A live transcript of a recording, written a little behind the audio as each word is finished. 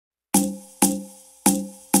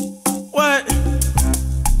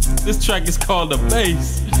This track is called The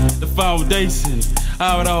Base, the foundation,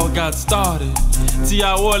 how it all got started.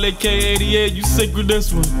 T.I. Wale, K88, you sick with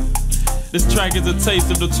this one? This track is a taste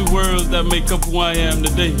of the two worlds that make up who I am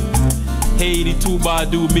today. Haiti,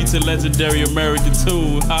 Badu meets a legendary American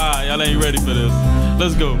tune. Hi, y'all ain't ready for this.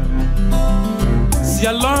 Let's go. See,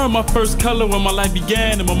 I learned my first color when my life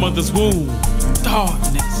began in my mother's womb.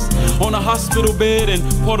 Darkness. On a hospital bed in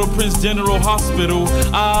Port-au-Prince General Hospital,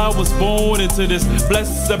 I was born into this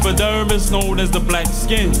blessed epidermis known as the black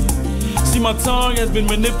skin. See, my tongue has been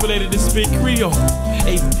manipulated to speak Creole,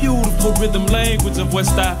 a beautiful rhythm language of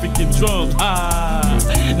West African drums.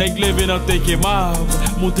 Nèg dans tes kebab,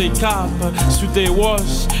 monte cap, sur tes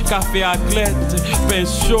wash, café à clette, pain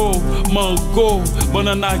chaud, mango,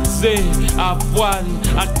 bananaxe, avoine,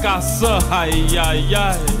 acassa, aïe aïe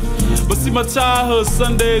aïe. But see, my childhood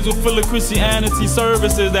Sundays were full of Christianity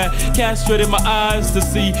services that castrated my eyes to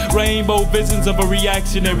see rainbow visions of a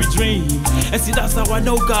reactionary dream. And see, that's how I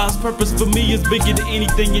know God's purpose for me is bigger than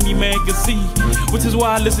anything any man can see. Which is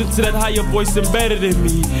why I listen to that higher voice embedded in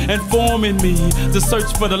me, informing me to search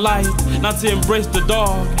for the light, not to embrace the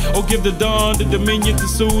dark, or give the dawn the dominion to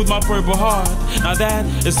soothe my purple heart. Now that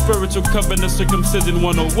is spiritual covenant circumcision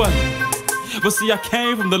 101. But see, I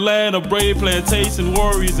came from the land of brave plantation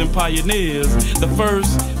warriors and pioneers, the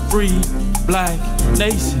first free black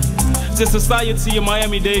nation. To society in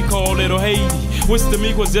Miami-Dade called Little Haiti, which to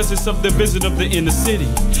me was just a subdivision of the inner city,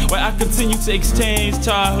 where I continue to exchange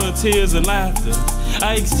childhood tears and laughter.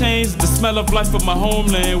 I exchanged the smell of life of my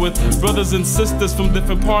homeland with brothers and sisters from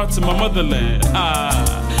different parts of my motherland.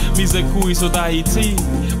 Mise couilles sur Tahiti,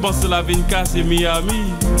 pense la vie casse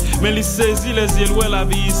Miami. Mais les saisi les îles où la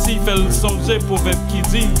vie ici fait le songer pour vivre qui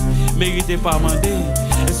dit mériter pas mandé.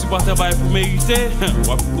 Et si pas travail pour mériter,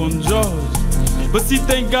 wap kon George. But see,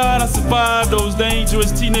 thank God I survived those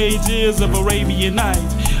dangerous teenage years of Arabian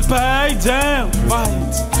Nights. Pay down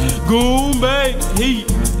fights, Goombay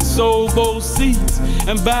heat, Soul Bowl seats,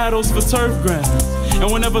 and battles for turf grounds.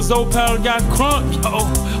 And whenever Zopal got crunk,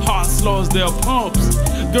 hearts lost their pumps.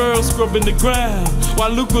 Girls scrubbing the ground while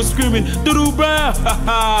Luke was screaming, doo-doo brown.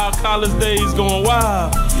 College days going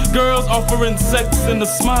wild. Girls offering sex and a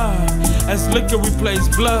smile as liquor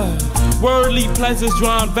replaced blood. Worldly pleasures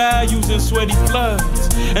drown values in sweaty floods.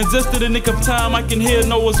 And just in the nick of time, I can hear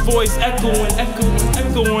Noah's voice echoing, echoing,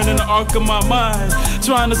 echoing in the arc of my mind,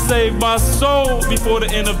 trying to save my soul before the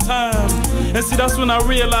end of time. And see, that's when I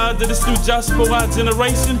realized that this new Joshua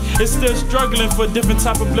generation is still struggling for a different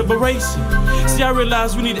type of liberation. See, I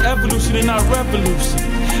realized we need evolution and not revolution,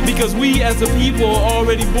 because we as a people are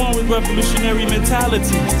already born with revolutionary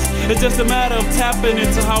mentalities. It's just a matter of tapping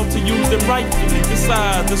into how to use them rightfully.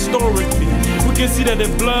 Besides, historically, we can see that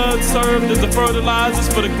if blood served as the fertilizers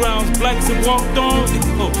for the grounds blacks have walked on,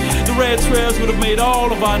 the red trails would have made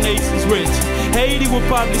all of our nations rich. Haiti would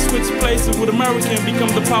probably switch places with America and become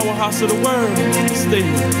the powerhouse of the world. Still,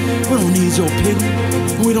 we don't need your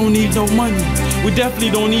pity. We don't need no money. We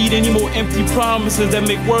definitely don't need any more empty promises that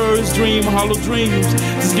make words dream hollow dreams.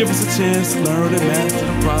 Just give us a chance to learn and master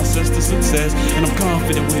the process to success, and I'm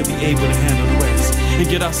confident we'll be able to handle the rest and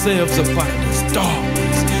get ourselves up out of this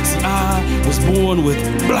darkness. See, I was born with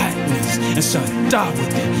blackness and shall die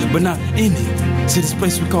with it, but not in it. See, this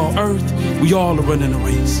place we call Earth, we all are running a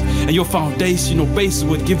race, and your foundational base is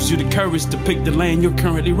what gives you the courage to pick the lane you're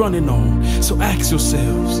currently running on. So ask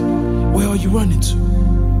yourselves, where are you running to?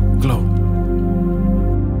 Glow.